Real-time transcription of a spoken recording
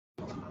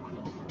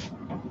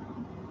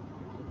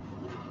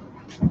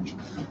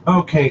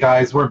Okay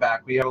guys, we're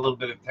back. We had a little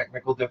bit of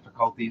technical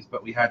difficulties,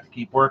 but we had to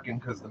keep working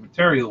because the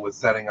material was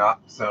setting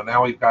up. So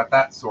now we've got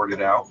that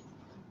sorted out.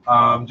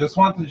 Just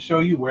wanted to show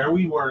you where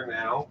we were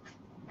now.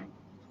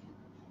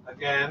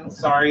 Again,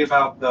 sorry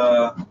about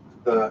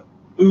the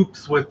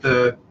oops with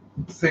the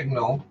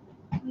signal,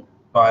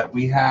 but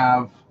we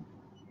have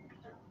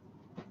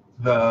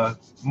the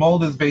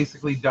mold is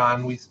basically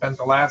done. We spent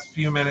the last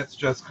few minutes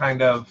just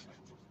kind of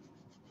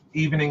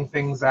evening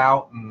things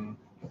out and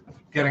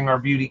getting our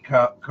beauty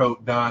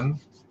coat done.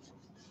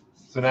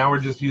 So now we're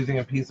just using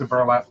a piece of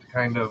burlap to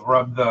kind of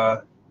rub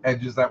the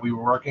edges that we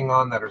were working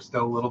on that are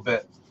still a little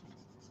bit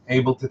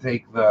able to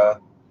take the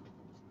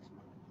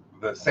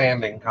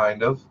sanding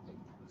kind of.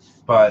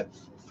 But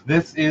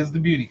this is the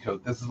beauty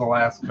coat. This is the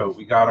last coat.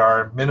 We got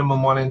our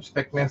minimum 1-inch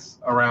thickness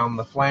around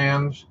the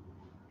flange,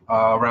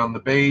 around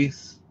the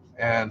base,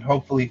 and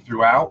hopefully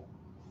throughout.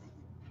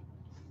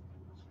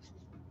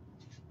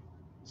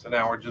 So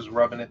now we're just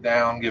rubbing it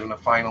down, giving a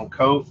final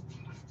coat.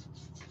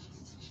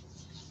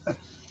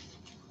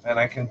 And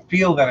I can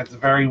feel that it's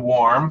very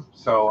warm,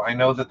 so I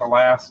know that the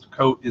last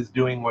coat is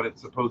doing what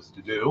it's supposed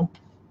to do.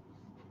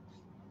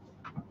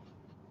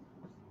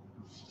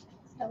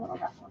 A little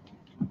rough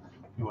one.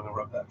 You want to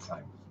rub that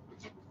side.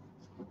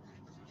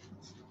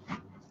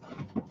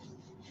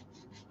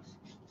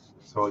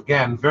 So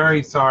again,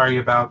 very sorry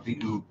about the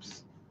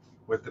oops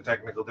with the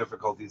technical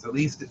difficulties. At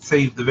least it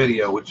saved the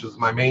video, which was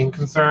my main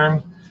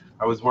concern.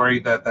 I was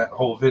worried that that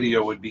whole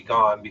video would be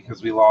gone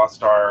because we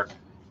lost our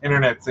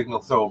internet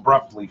signal so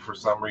abruptly for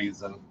some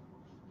reason.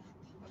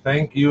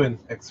 Thank you, and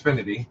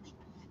Xfinity.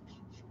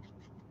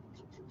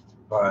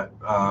 But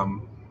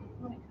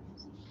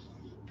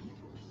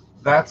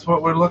that's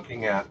what we're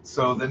looking at.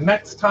 So the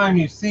next time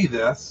you see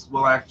this,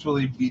 we'll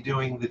actually be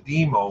doing the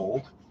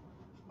demold,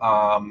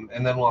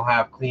 and then we'll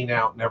have clean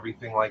out and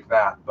everything like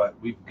that. But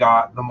we've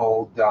got the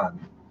mold done.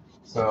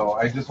 So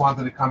I just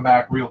wanted to come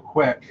back real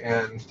quick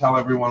and tell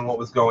everyone what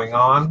was going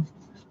on,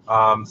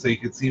 so you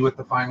could see what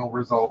the final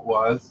result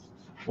was.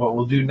 What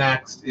we'll do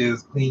next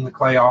is clean the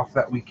clay off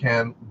that we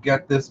can,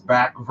 get this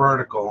back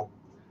vertical,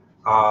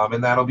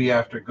 and that'll be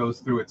after it goes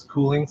through its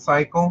cooling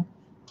cycle,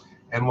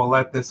 and we'll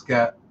let this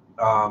get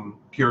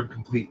cured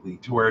completely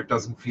to where it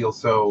doesn't feel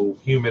so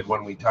humid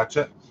when we touch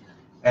it.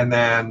 And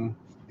then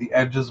the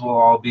edges will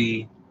all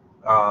be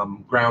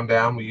ground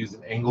down. We use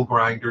an angle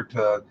grinder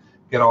to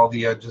get all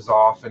the edges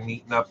off and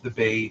neaten up the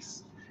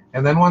base.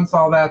 And then once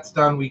all that's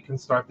done, we can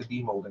start the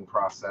demolding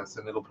process,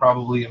 and it'll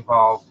probably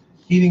involve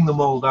heating the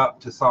mold up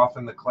to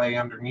soften the clay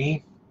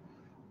underneath,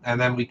 and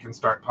then we can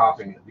start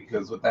popping it,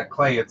 because with that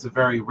clay, it's a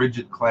very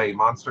rigid clay.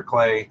 Monster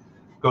clay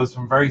goes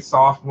from very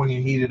soft when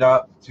you heat it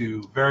up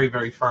to very,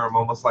 very firm,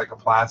 almost like a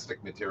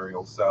plastic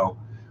material. So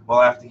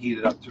we'll have to heat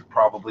it up to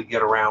probably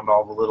get around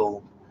all the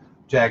little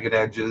jagged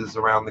edges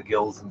around the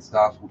gills and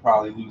stuff. We'll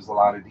probably lose a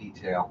lot of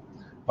detail,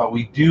 but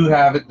we do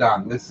have it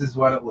done. This is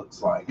what it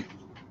looks like.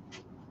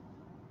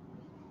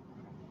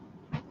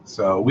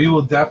 So we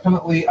will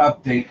definitely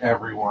update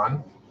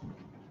everyone.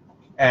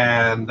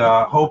 And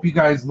hope you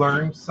guys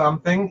learned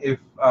something. If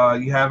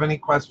you have any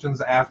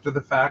questions after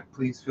the fact,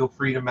 please feel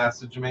free to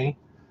message me.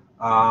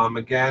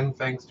 Again,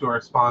 thanks to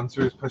our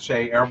sponsors,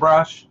 Pache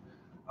Airbrush,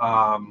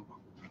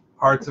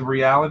 Hearts of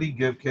Reality,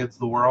 Give Kids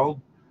the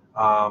World.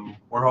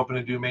 We're hoping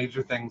to do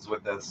major things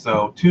with this.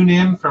 So tune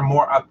in for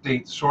more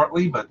updates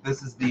shortly, but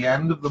this is the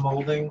end of the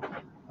molding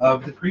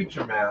of the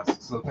creature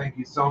mask. So thank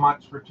you so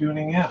much for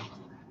tuning in.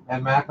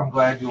 And Mac, I'm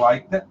glad you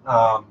liked it.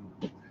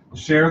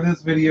 Share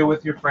this video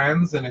with your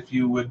friends, and if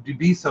you would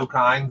be so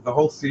kind, the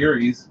whole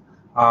series,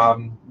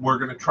 we're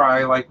going to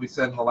try, like we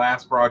said in the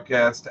last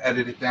broadcast, to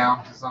edit it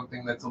down to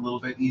something that's a little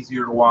bit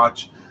easier to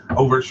watch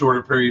over a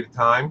shorter period of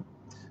time.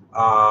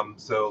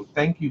 So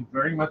thank you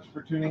very much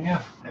for tuning in,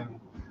 and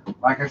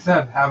like I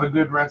said, have a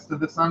good rest of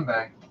the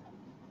Sunday.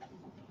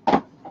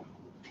 I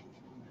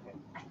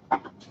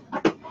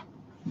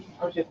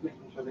was just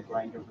making sure the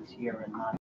grinder was here and not